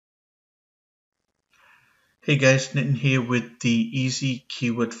Hey guys, Nitin here with the Easy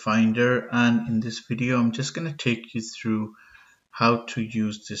Keyword Finder, and in this video I'm just going to take you through how to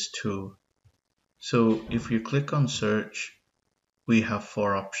use this tool. So if you click on search, we have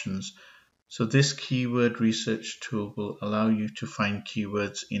four options. So this keyword research tool will allow you to find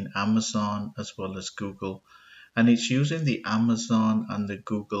keywords in Amazon as well as Google, and it's using the Amazon and the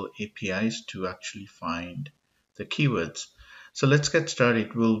Google APIs to actually find the keywords. So let's get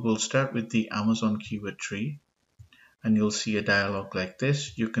started. We'll start with the Amazon keyword tree. And you'll see a dialog like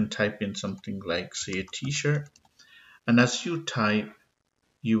this. You can type in something like, say, a t-shirt, and as you type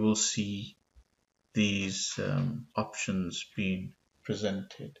you will see these options being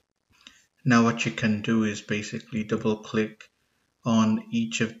presented. Now what you can do is basically double click on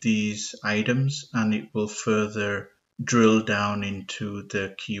each of these items and it will further drill down into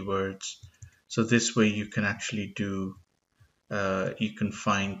the keywords. So this way you can actually you can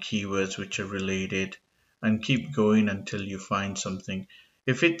find keywords which are related and keep going until you find something.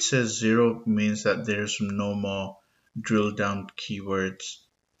 If it says 0, means that there's no more drill down keywords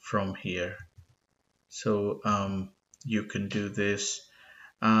from here. So you can do this,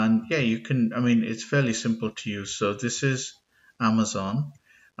 and yeah, you can, it's fairly simple to use. So this is Amazon,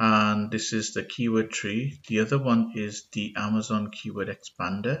 and this is the keyword tree. The other one is the Amazon keyword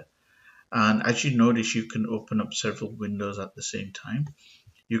expander. And as you notice, you can open up several windows at the same time.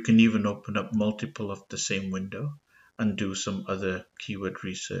 You can even open up multiple of the same window and do some other keyword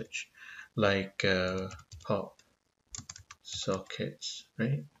research, like pop sockets,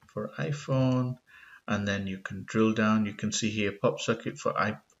 right, for iPhone. And then you can drill down. You can see here pop socket for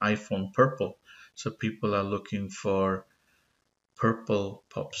iPhone purple. So people are looking for purple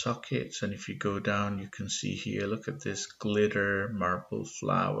pop sockets. And if you go down, you can see here, look at this glitter marble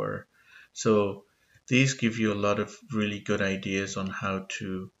flower. So these give you a lot of really good ideas on how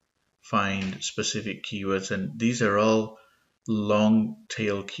to find specific keywords, and these are all long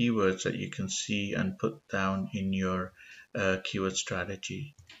tail keywords that you can see and put down in your keyword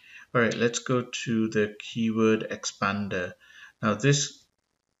strategy. All right, let's go to the keyword expander. Now this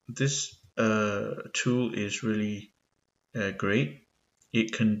tool is really great.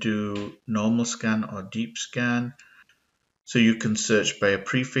 It can do normal scan or deep scan. So you can search by a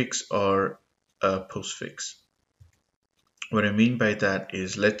prefix or a postfix. What I mean by that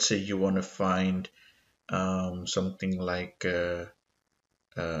is, let's say you want to find something like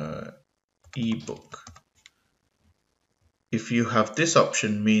eBook. If you have this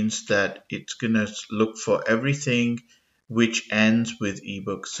option, means that it's gonna look for everything which ends with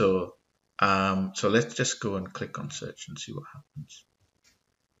eBook. So so let's just go and click on search and see what happens.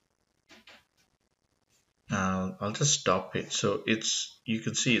 I'll just stop it. So you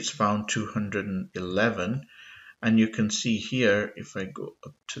can see it's found 211, and you can see here, if I go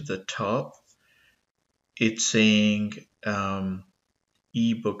up to the top, it's saying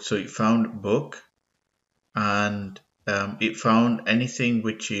ebook. So it found book, and it found anything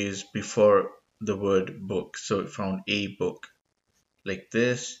which is before the word book. So it found a book like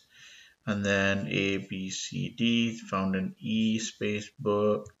this, and then A, B, C, D, found an E space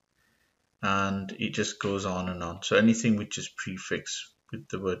book, and it just goes on and on. So anything which is prefixed with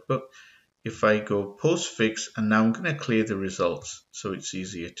the word book. If I go postfix, and now I'm going to clear the results so it's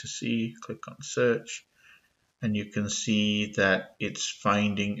easier to see, click on search, and you can see that it's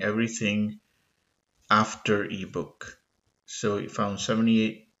finding everything after ebook. So it found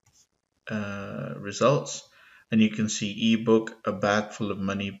 78 results, and you can see ebook, a bag full of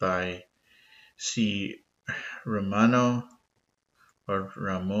money by C. Ramono, or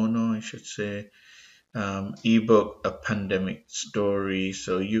Ramono, I should say. Ebook, a pandemic story.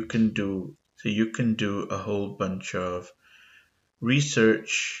 So you can do a whole bunch of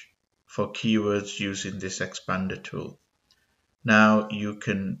research for keywords using this expander tool. Now you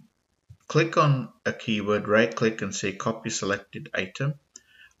can click on a keyword, right click and say copy selected item,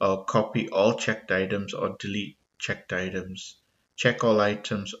 or copy all checked items, or delete checked items. Check all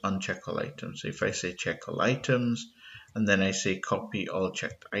items, uncheck all items. If I say check all items, and then I say copy all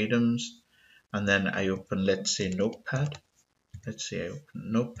checked items, and then I open, let's say, Notepad. Let's say I open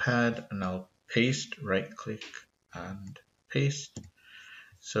Notepad, and I'll paste, right click and paste.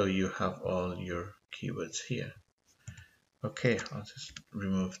 So you have all your keywords here. Okay, I'll just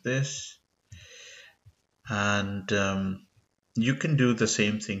remove this. And you can do the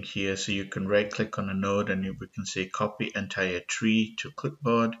same thing here. So you can right click on a node, and we can say copy entire tree to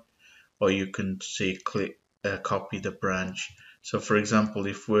clipboard, or you can say copy the branch. So for example,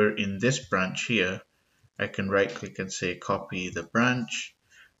 if we're in this branch here, I can right click and say copy the branch.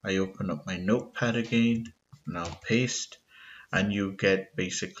 I open up my Notepad again, and I'll paste, and you get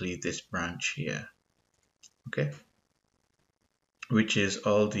basically this branch here. okay, which is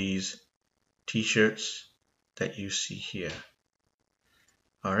all these t-shirts that you see here.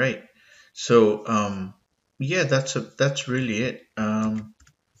 All right, so yeah, that's really it.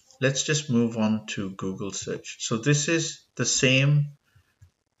 Let's just move on to Google search. So this is the same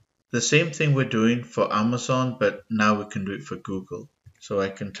thing we're doing for Amazon, but now we can do it for Google. So I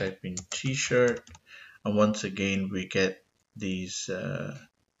can type in t-shirt, and once again we get these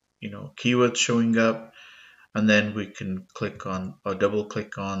keywords showing up, and then we can click on or double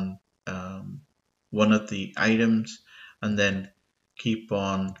click on one of the items, and then keep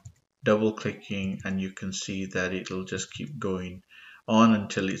on double clicking, and you can see that it'll just keep going on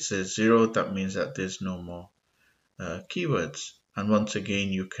until it says 0. That means that there's no more keywords. And once again,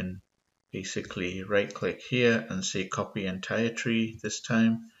 you can basically right click here and say copy entire tree. This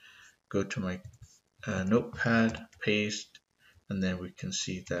time go to my notepad, paste, and then we can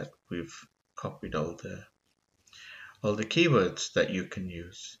see that we've copied all the keywords that you can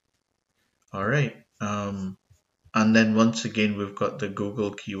use. All right, and then once again we've got the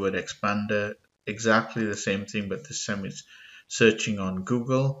Google Keyword Expander, exactly the same thing, but this time it's searching on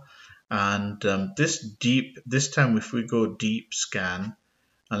Google. And this time if we go deep scan,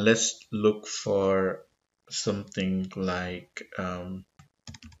 and let's look for something like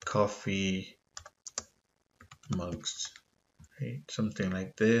coffee mugs, right? Something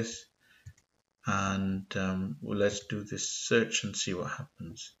like this. And well, let's do this search and see what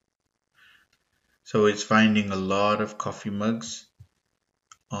happens. So it's finding a lot of coffee mugs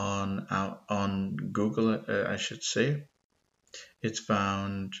on Google, I should say. It's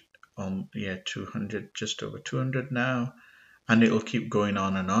found 200, just over 200 now, and it will keep going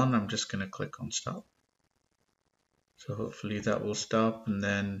on and on. I'm just going to click on stop. So hopefully that will stop, and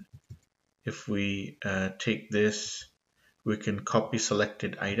then if we take this, we can copy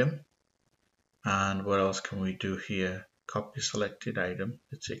selected item. And what else can we do here? Copy selected item.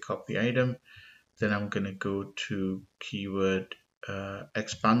 Let's say copy item. Then I'm going to go to keyword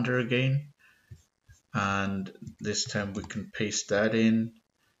expander again, and this time we can paste that in,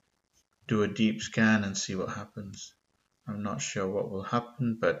 do a deep scan, and see what happens. I'm not sure what will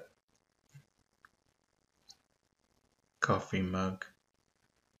happen, but coffee mug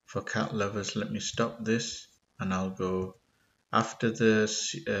for cat lovers. Let me stop this, and I'll go after the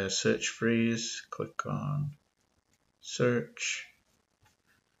search phrase, click on search,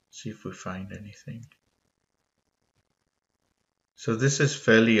 see if we find anything. So this is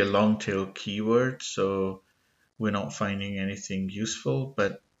fairly a long tail keyword, so we're not finding anything useful,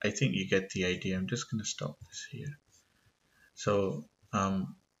 but I think you get the idea. I'm just going to stop this here. So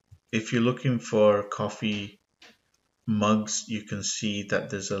if you're looking for coffee mugs, you can see that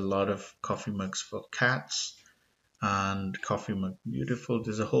there's a lot of coffee mugs for cats and coffee mug beautiful.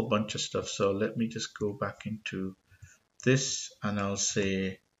 There's a whole bunch of stuff. So let me just go back into this, and I'll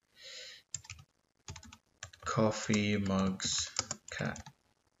say coffee mugs cat,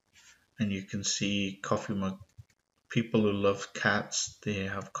 and you can see coffee mug. People who love cats, they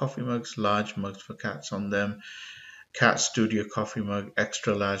have coffee mugs, large mugs for cats on them. Cat Studio coffee mug,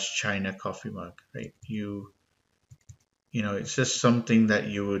 extra large China coffee mug, right? You know, it's just something that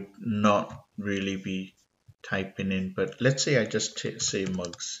you would not really be typing in, but let's say I just say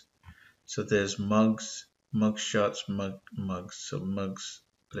mugs. So there's mugs, mug shots, mugs. So mugs,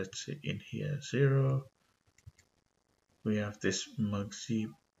 let's say in here 0. We have this Mugsy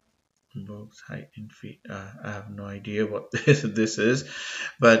mugs height in feet. I have no idea what this is,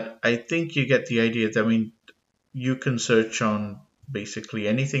 but I think you get the idea. I mean, you can search on basically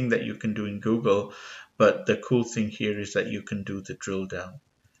anything that you can do in Google, but the cool thing here is that you can do the drill down,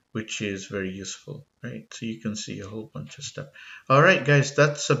 which is very useful, right? So you can see a whole bunch of stuff. All right, guys,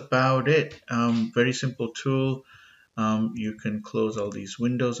 that's about it. Very simple tool. You can close all these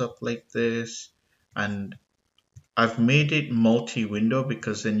windows up like this, and I've made it multi-window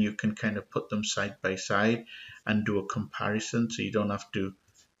because then you can kind of put them side by side and do a comparison, so you don't have to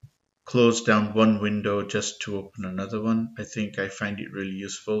close down one window just to open another one. I think I find it really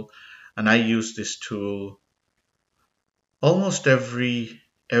useful, and I use this tool almost every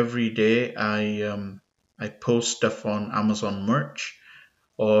day. I post stuff on Amazon merch,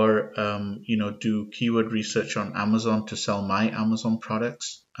 or do keyword research on Amazon to sell my Amazon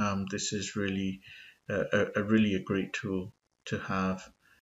products. This is really a great tool to have